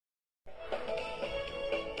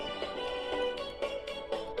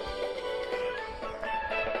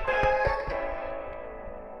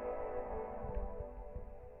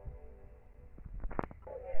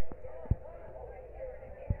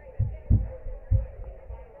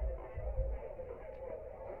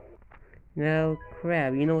No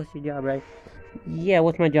crap. You know what's your job, right? Yeah,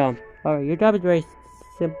 what's my job? Alright, your job is very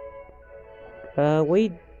simple.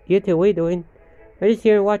 Wait, you two, what are you doing? I'm just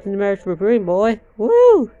here watching the marriage preparing, boy.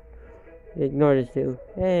 Woo! Ignore this too.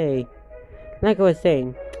 Hey, like I was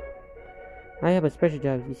saying, I have a special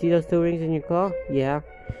job. You see those two rings in your claw? Yeah.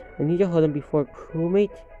 I need you to hold them before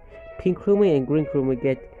crewmate, pink crewmate, and green crewmate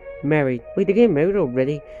get married. Wait, they're getting married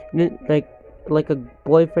already? Like a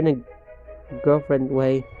boyfriend and girlfriend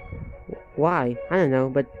way. Why? I don't know,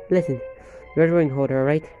 but listen. You're the ring holder,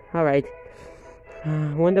 alright? Alright.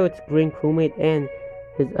 I wonder what green crewmate and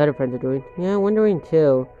his other friends are doing. Yeah, I'm wondering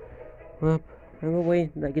too. Well, I'm gonna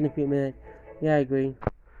wait like in a few minutes. Yeah, I agree.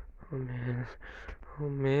 Oh man. Oh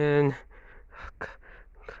man.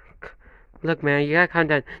 Look, man, you gotta calm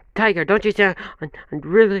down. Tiger, don't you see? I'm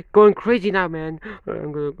really going crazy now, man.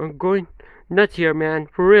 I'm going nuts here, man.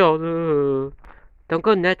 For real. Don't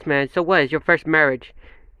go nuts, man. So what? It's your first marriage.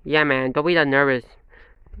 Yeah, man. Don't be that nervous.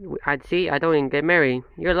 I see. I don't even get married.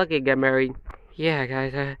 You're lucky to get married. Yeah,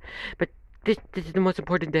 guys. But this is the most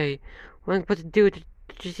important day. What am I supposed to do? Did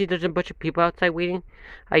you see there's a bunch of people outside waiting?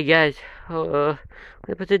 I guess. What am I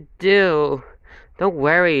supposed to do? Don't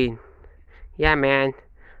worry. Yeah, man.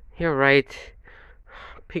 You're right.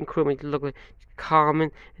 Pink room makes it look like calm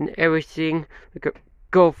and everything. Like her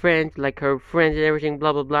girlfriend, like her friends and everything,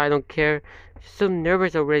 blah blah blah. I don't care. Just so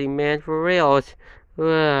nervous already, man. For reals.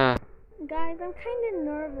 Ugh. Guys, I'm kind of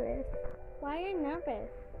nervous. Why are you nervous?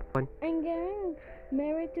 One. I'm getting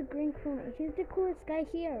married to Green Crewmate. He's the coolest guy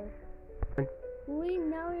here. One. We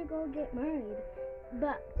know you're going to get married,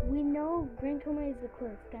 but we know Green Crewmate is the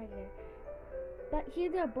coolest guy here. But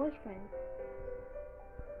he's our boyfriend.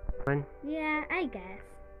 One. Yeah, I guess.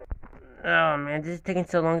 Oh man, this is taking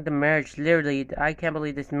so long. The marriage, literally, I can't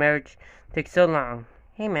believe this marriage takes so long.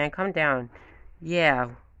 Hey man, calm down. Yeah,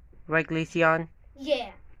 right, Glaceon?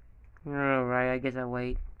 Yeah. Alright, I guess I'll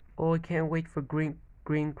wait. Oh, I can't wait for green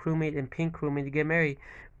crewmate and pink crewmate to get married.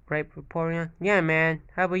 Right, Vaporeon? Yeah, man.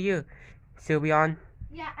 How about you, Sylveon?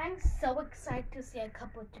 Yeah, I'm so excited to see a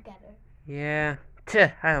couple together. Yeah.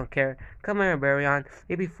 I don't care. Come here, Baryon.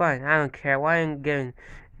 It'll be fun. I don't care. Why am I getting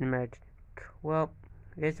married? Well,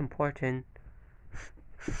 it's important.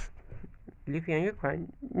 Leafeon, you're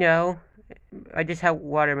crying. No. I just have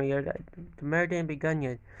water in my ear. The marriage didn't begun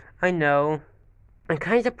yet. I know. I'm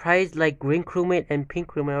kind of surprised, like, green crewmate and pink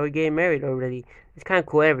crewmate are getting married already. It's kind of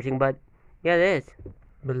cool and everything, but yeah, it is.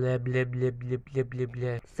 Blah, blah, blah, blah, blah, blah,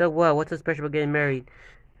 blah. So what? What's so special about getting married?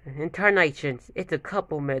 Incarnations. It's a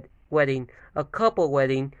wedding. A couple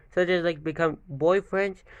wedding. So they like become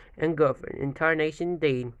boyfriends and girlfriend. Incarnation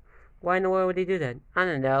dating. Why in the world would they do that? I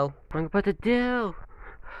don't know. What I'm about to do?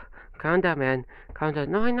 Calm down, man. Calm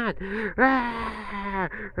down. No, I'm not.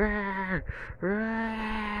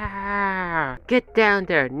 Get down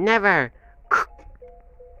there. Never.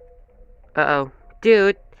 Uh-oh.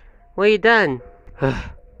 Dude, what you done?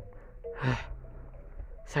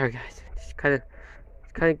 Sorry, guys. It's kind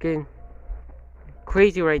of getting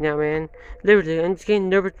crazy right now, man. Literally, I'm just getting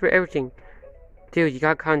nervous for everything. Dude, you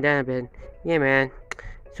gotta calm down a bit. Yeah, man.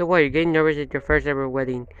 So what, you're getting nervous at your first ever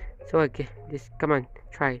wedding. So what, just, come on,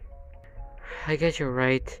 try. I guess you're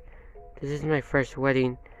right. This is my first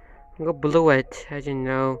wedding. I'm gonna blow it, as you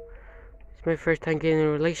know. It's my first time getting in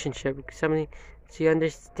a relationship with somebody. She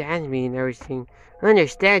understands me and everything. I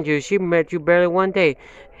understand you. She met you barely one day.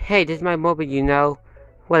 Hey, this is my moment, you know.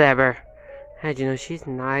 Whatever. As you know, she's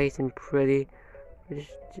nice and pretty. She's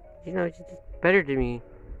better than me.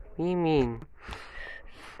 What do you mean?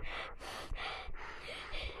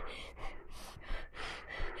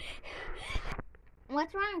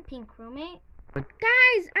 What's wrong, Pink Crewmate?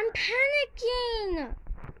 Guys, I'm panicking!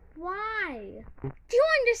 Why? Do you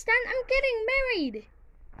understand? I'm getting married!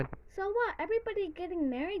 So what? Everybody getting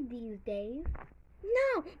married these days?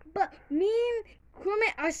 No, but me and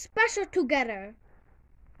Crewmate are special together.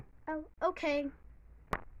 Oh, okay.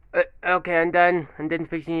 Okay, I'm done. I'm done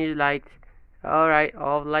fixing your lights. Alright,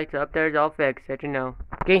 all the lights up there is all fixed, as you know.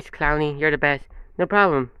 Thanks, Clowny. You're the best. No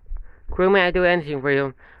problem. Crewmate, I'd do anything for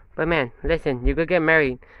you. But man, listen, you're gonna get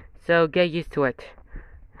married. So get used to it.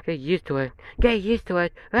 Get used to it. Get used to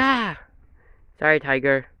it. Ah! Sorry,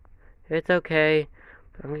 Tiger. It's okay.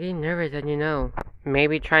 I'm getting nervous, as you know.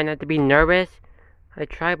 Maybe try not to be nervous? I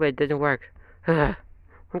try, but it doesn't work. What am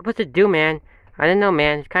I supposed to do, man? I don't know,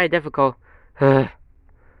 man. It's kind of difficult.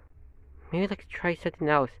 Maybe let's try something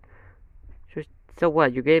else. So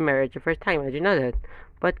what? You're getting married. It's your first time. I didn't know that.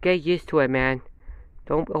 But get used to it, man.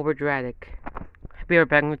 Don't be over dramatic. I'll be right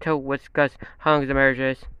back until we discuss how long the marriage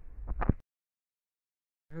is.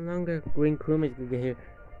 How long are green crewmates gonna get here?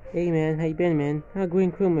 Hey man, how you been, man? Oh,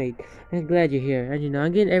 Green Crewmate. I'm glad you're here. As you know,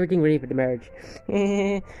 I'm getting everything ready for the marriage.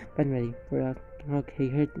 But I'm ready. We're out. Okay,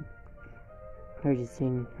 here's this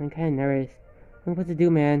thing. I'm kind of nervous. I don't know what to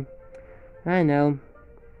do, man. I know.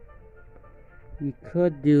 You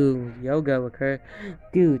could do yoga with her.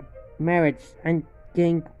 Dude, marriage. I'm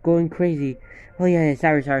going crazy. Oh yeah,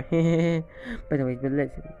 sorry. But anyways, but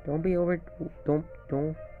listen.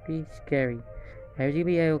 Don't be scary. Everything will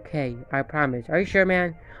be okay. I promise. Are you sure,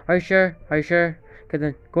 man? Are you sure? Cause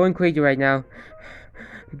I'm going crazy right now.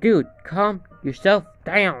 Dude, calm yourself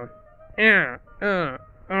down. You're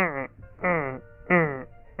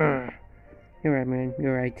right, man.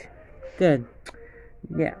 You're right. Good.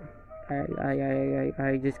 Yeah. I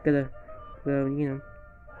just gotta,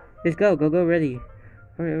 just go, ready.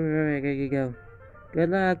 Alright, gotta go. Good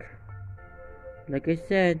luck. Like I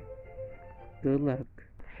said, good luck.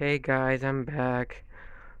 Hey guys, I'm back.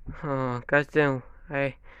 Oh, Gus give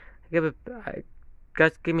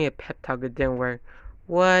me a pep talk. It didn't work.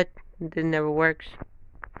 What? It never works.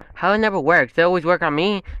 How it never works? It always work on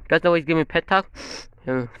me. Gus always give me a pep talk.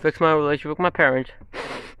 And fix my relationship with my parents.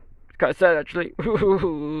 It's kind of sad, actually.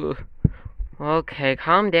 Okay,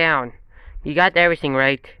 calm down. You got everything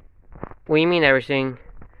right. What do you mean everything?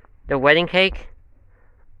 The wedding cake?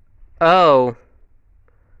 Oh.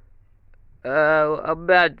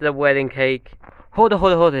 About the wedding cake. Hold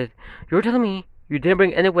it. You're telling me you didn't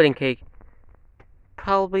bring any wedding cake?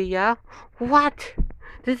 Probably, yeah. What?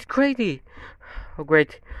 This is crazy. Oh,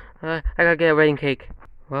 great. I gotta get a wedding cake.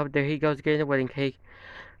 Well, there he goes getting a wedding cake.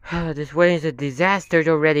 This wedding is a disaster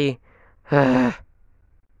already.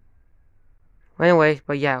 Anyways,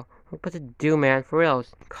 but yeah, what to do, man? For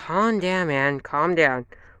reals. Calm down, man. Calm down.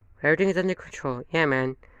 Everything is under control. Yeah,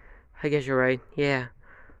 man. I guess you're right. Yeah.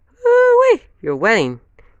 Wait, your wedding.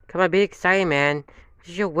 Come on, be excited, man. This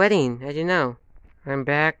is your wedding, as you know. I'm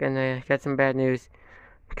back, and I got some bad news.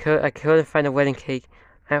 I couldn't find a wedding cake.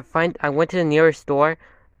 I went to the nearest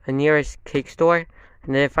cake store,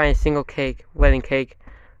 and didn't find a single wedding cake.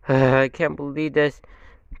 I can't believe this.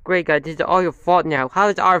 Great, guys, this is all your fault now. How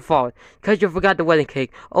is it our fault? Because you forgot the wedding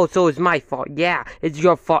cake. Oh, so it's my fault. Yeah, it's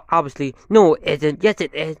your fault, obviously. No, it isn't. Yes,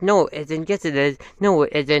 it is. No, it isn't. Yes, it is. No,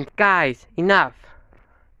 it isn't. Guys, enough.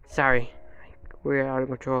 Sorry. We're out of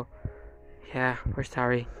control. Yeah, we're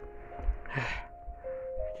sorry.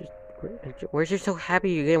 We're just so happy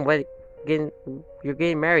you're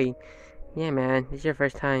getting married. Yeah, man, this is your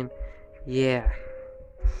first time. Yeah.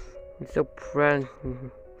 I'm so proud.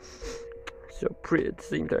 So pretty at the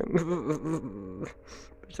same time.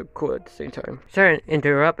 So cool at the same time. Sorry to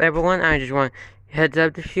interrupt everyone. I just want heads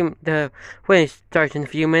up. The wedding starts in a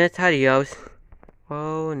few minutes. Adios.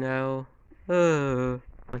 Oh no.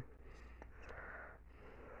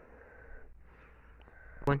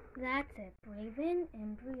 That's it, Braven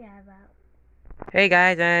and Briava. Hey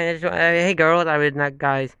guys, hey girls, I was not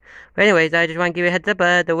guys. But anyways, I just want to give you a heads up.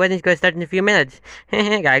 The wedding's gonna start in a few minutes.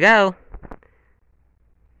 Gotta go.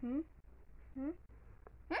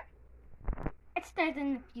 It starts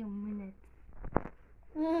in a few minutes.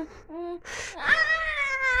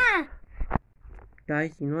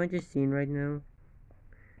 Guys, you know what I just seen right now?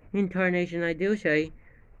 Incarnation, I do say.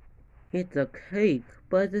 It's a cake,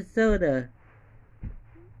 but it's a soda.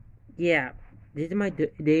 Yeah, this is my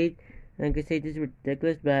date. I could say this is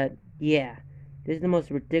ridiculous, but yeah, this is the most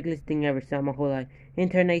ridiculous thing I ever saw in my whole life.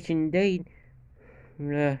 Incarnation date.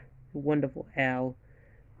 Wonderful owl.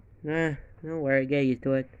 Don't worry, get used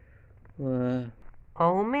to it.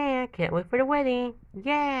 Oh man, can't wait for the wedding.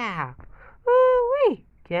 Yeah. Woo-wee.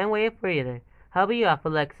 Can't wait for either. How about you,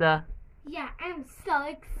 Alexa? Yeah, I'm so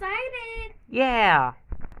excited. Yeah.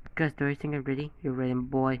 Gus, do you think I'm ready? You're ready,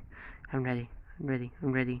 boy. I'm ready.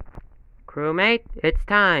 Crewmate, it's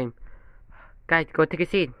time. Guys, go take a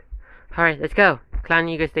seat. Alright, let's go. Clown,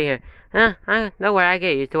 you guys stay here. Don't worry, I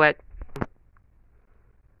get used to it.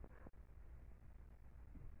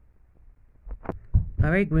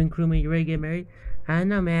 Alright, Green Crewmate, you ready to get married? I don't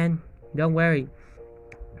know, man. Don't worry.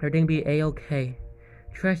 Everything will be A-okay.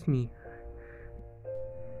 Trust me.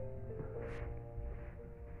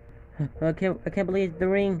 I can't believe it's the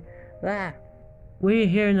ring. We're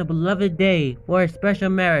here in a beloved day for a special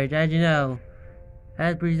marriage, as you know.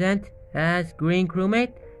 As Green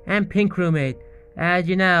Crewmate and Pink Crewmate, as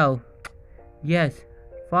you know. Yes,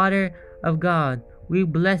 Father of God, we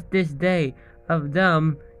bless this day of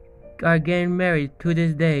them are getting married to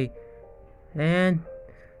this day. And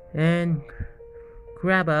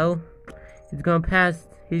Crabbo is gonna pass,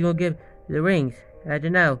 he's gonna give the rings, as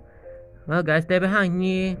you know. Well, guys, stay behind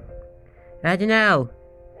me. As you know,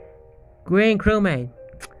 Green Crewmate,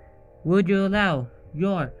 would you allow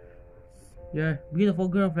your your beautiful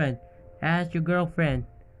girlfriend as your girlfriend.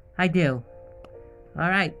 I do.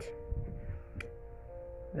 Alright.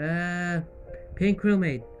 Pink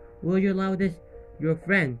roommate, will you allow this your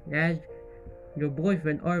friend as your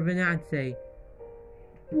boyfriend or fiance?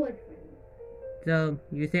 Boyfriend. So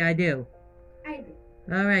you say I do. I do.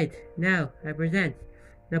 Alright, now I present.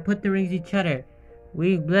 Now put the rings each other.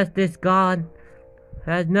 We bless this God.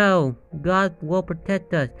 As no, God will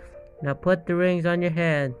protect us. Now put the rings on your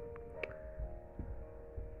hand.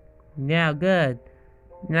 Now good.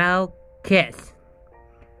 Now kiss.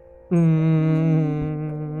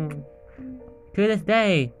 To this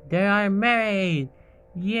day, they are married.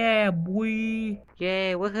 Yeah, boy.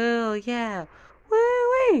 Yeah, woohoo, yeah.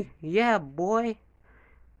 Woo-wee. Yeah, boy.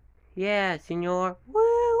 Yeah, senor.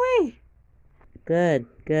 Woo-wee. Good,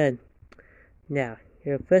 good. Now,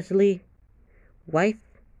 you're officially wife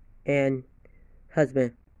and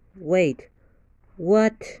husband. Wait.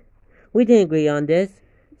 What? We didn't agree on this.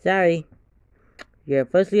 Sorry. You're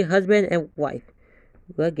officially husband and wife.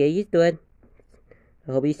 Well, get used to it.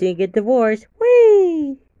 I hope you soon get divorced.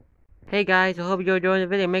 Whee! Hey guys, I hope you're enjoying the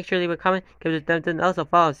video. Make sure to leave a comment, give us a thumbs up, and also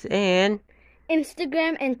follow us in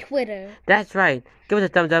Instagram and Twitter. That's right. Give us a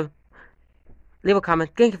thumbs up. Leave a comment.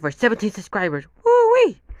 Thank you for 17 subscribers.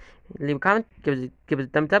 Woo-wee! Leave a comment. Give us a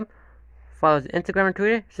thumbs up. Follow us on Instagram and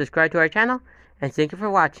Twitter. Subscribe to our channel. And thank you for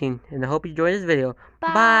watching. And I hope you enjoyed this video.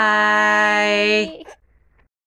 Bye. Bye.